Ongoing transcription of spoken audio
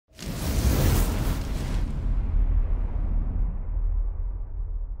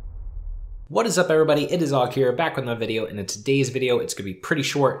What is up, everybody? It is Og here, back with another video, and in today's video, it's going to be pretty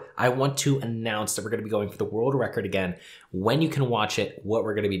short. I want to announce that we're going to be going for the world record again, when you can watch it, what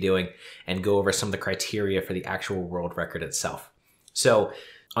we're going to be doing, and go over some of the criteria for the actual world record itself. So,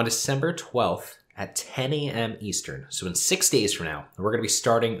 on December 12th at 10 a.m. Eastern, so in 6 days from now, we're going to be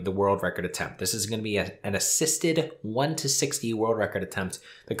starting the world record attempt. This is going to be an assisted 1 to 60 world record attempt.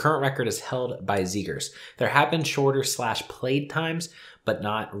 The current record is held by Zegers. There have been shorter / played times, but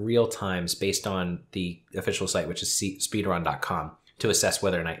not real times based on the official site, which is speedrun.com, to assess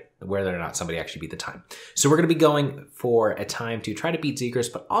whether or not somebody actually beat the time. So we're going to be going for a time to try to beat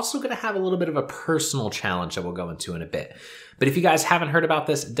Zegers, but also going to have a little bit of a personal challenge that we'll go into in a bit. But if you guys haven't heard about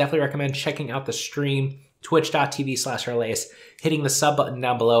this, definitely recommend checking out the stream, twitch.tv/Arlaeus, hitting the sub button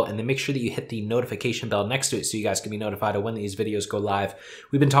down below, and then make sure that you hit the notification bell next to it so you guys can be notified of when these videos go live.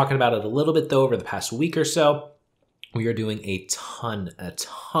 We've been talking about it a little bit though over the past week or so. We are doing a ton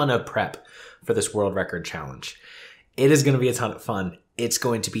of prep for this world record challenge. It is going to be a ton of fun. It's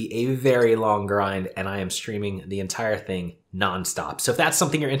going to be a very long grind, and I am streaming the entire thing nonstop. So if that's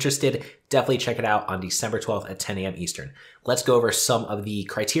something you're interested, definitely check it out on December 12th at 10 a.m. Eastern. Let's go over some of the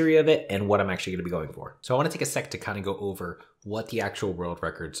criteria of it and what I'm actually going to be going for. So I want to take a sec to kind of go over what the actual world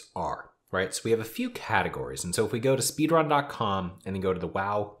records are, right? So we have a few categories. And so if we go to speedrun.com and then go to the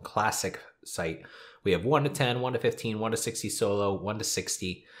WoW Classic site, we have 1 to 10, 1 to 15, 1 to 60 solo, 1 to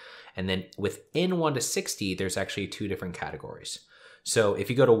 60. And then within 1 to 60, there's actually two different categories. So if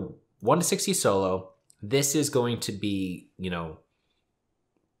you go to 1 to 60 solo, this is going to be,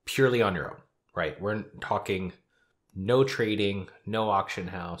 purely on your own, right? We're talking no trading, no auction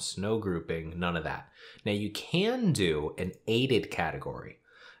house, no grouping, none of that. Now you can do an aided category.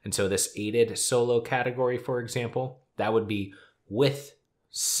 And so this aided solo category, for example, that would be with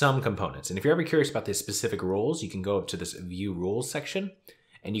some components. And if you're ever curious about the specific rules, you can go up to this view rules section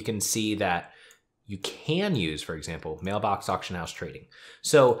and you can see that you can use, for example, mailbox auction house trading.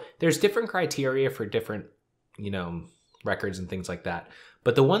 So there's different criteria for different, records and things like that.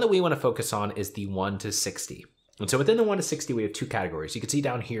 But the one that we want to focus on is the 1 to 60. And so within the 1 to 60, we have two categories. You can see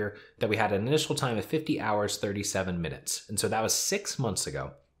down here that we had an initial time of 50 hours, 37 minutes. And so that was 6 months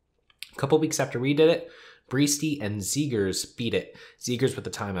ago. A couple weeks after we did it, Breesty and Zegers beat it. Zegers with a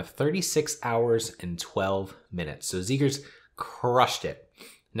time of 36 hours and 12 minutes. So Zegers crushed it.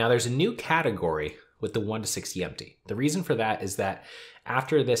 Now there's a new category with the 1 to 60 empty. The reason for that is that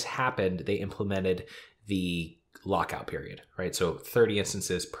after this happened, they implemented the lockout period, right? So 30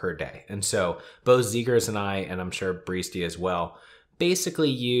 instances per day. And so both Zegers and I, and I'm sure Breesty as well, basically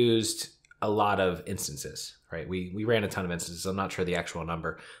used a lot of instances, right? We ran a ton of instances. I'm not sure the actual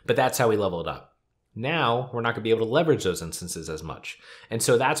number, but that's how we leveled up. Now, we're not going to be able to leverage those instances as much. And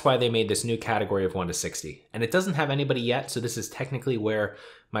so that's why they made this new category of 1 to 60. And it doesn't have anybody yet, so this is technically where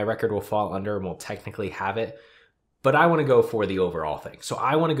my record will fall under and we'll technically have it. But I want to go for the overall thing. So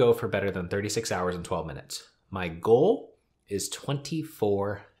I want to go for better than 36 hours and 12 minutes. My goal is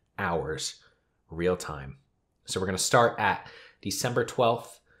 24 hours real time. So we're going to start at December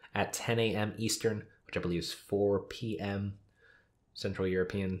 12th at 10 a.m. Eastern, which I believe is 4 p.m. Central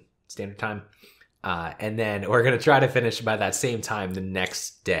European Standard Time. And then we're going to try to finish by that same time the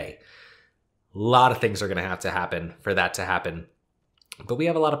next day. A lot of things are going to have to happen for that to happen. But we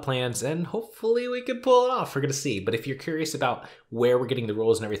have a lot of plans and hopefully we can pull it off. We're going to see. But if you're curious about where we're getting the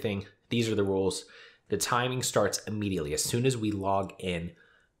rules and everything, these are the rules. The timing starts immediately as soon as we log in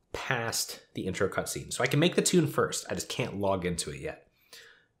past the intro cutscene. So I can make the tune first. I just can't log into it yet.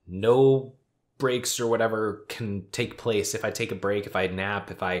 No breaks or whatever can take place. If I take a break, if I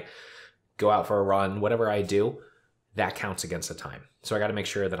nap, if I go out for a run, whatever I do, that counts against the time. So I got to make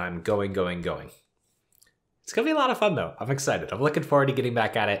sure that I'm going. It's going to be a lot of fun though. I'm excited. I'm looking forward to getting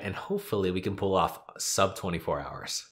back at it and hopefully we can pull off sub 24 hours.